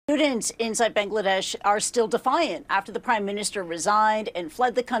Students inside Bangladesh are still defiant after the prime minister resigned and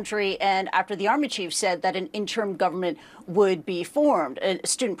fled the country, and after the army chief said that an interim government would be formed. A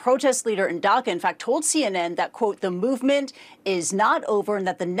student protest leader in Dhaka, in fact, told CNN that, quote, the movement is not over and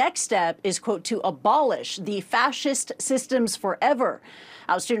that the next step is, quote, to abolish the fascist systems forever.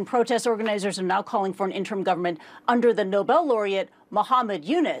 Student protest organizers are now calling for an interim government under the Nobel laureate Mohammad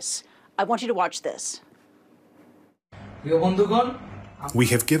Yunus. I want you to watch this. We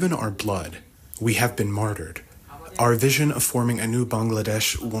have given our blood. We have been martyred. Our vision of forming a new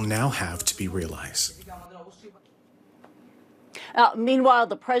Bangladesh will now have to be realized. Meanwhile,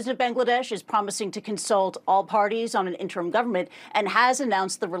 the president of Bangladesh is promising to consult all parties on an interim government and has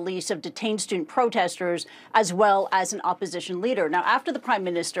announced the release of detained student protesters as well as an opposition leader. Now, after the Prime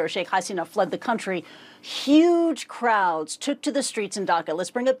Minister Sheikh Hasina fled the country, huge crowds took to the streets in Dhaka.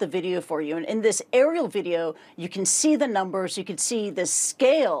 Let's bring up the video for you. And in this aerial video, you can see the numbers, you can see the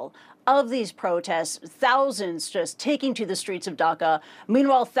scale of these protests, thousands just taking to the streets of Dhaka.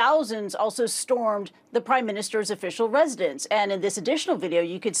 Meanwhile, thousands also stormed the prime minister's official residence. And in this additional video,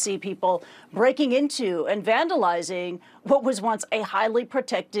 you could see people breaking into and vandalizing what was once a highly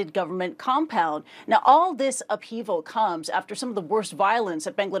protected government compound. Now, all this upheaval comes after some of the worst violence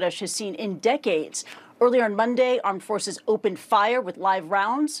that Bangladesh has seen in decades. Earlier on Monday, armed forces opened fire with live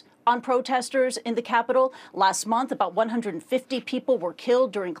rounds on protesters in the capital. Last month, about 150 people were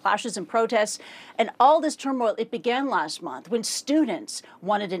killed during clashes and protests. And all this turmoil, it began last month when students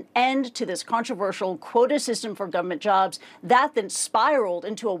wanted an end to this controversial quota system for government jobs. That then spiraled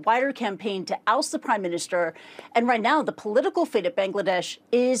into a wider campaign to oust the prime minister. And right now, the political fate of Bangladesh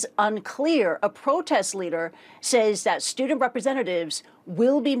is unclear. A protest leader says that student representatives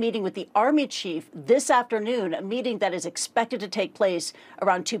will be meeting with the army chief this afternoon, a meeting that is expected to take place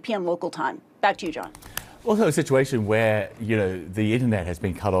around 2 p.m. local time. Back to you, John. Also a situation where, the internet has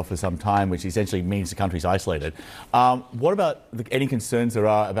been cut off for some time, which essentially means the country's isolated. What about any concerns there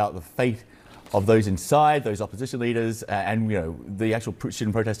are about the fate of those inside, those opposition leaders, and, the actual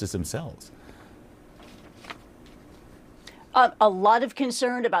student protesters themselves? A lot of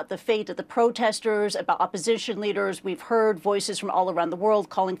concern about the fate of the protesters, about opposition leaders. We've heard voices from all around the world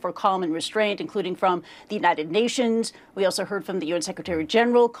calling for calm and restraint, including from the United Nations. We also heard from the UN Secretary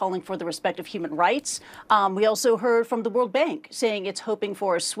General calling for the respect of human rights. We also heard from the World Bank saying it's hoping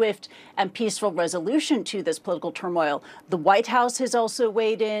for a swift and peaceful resolution to this political turmoil. The White House has also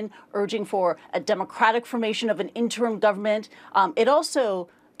weighed in, urging for a democratic formation of an interim government. It also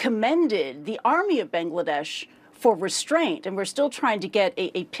commended the army of Bangladesh for restraint. And we're still trying to get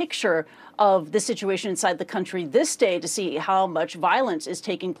a picture of the situation inside the country this day to see how much violence is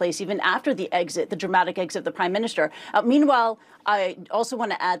taking place even after the exit, the dramatic exit of the prime minister. Meanwhile, I also want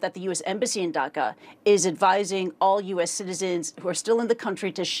to add that the U.S. Embassy in Dhaka is advising all U.S. citizens who are still in the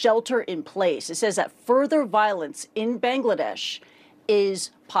country to shelter in place. It says that further violence in Bangladesh is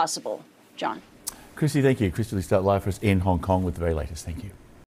possible. John. Kristie, thank you. Kristie Lu Stout live for us in Hong Kong with the very latest. Thank you.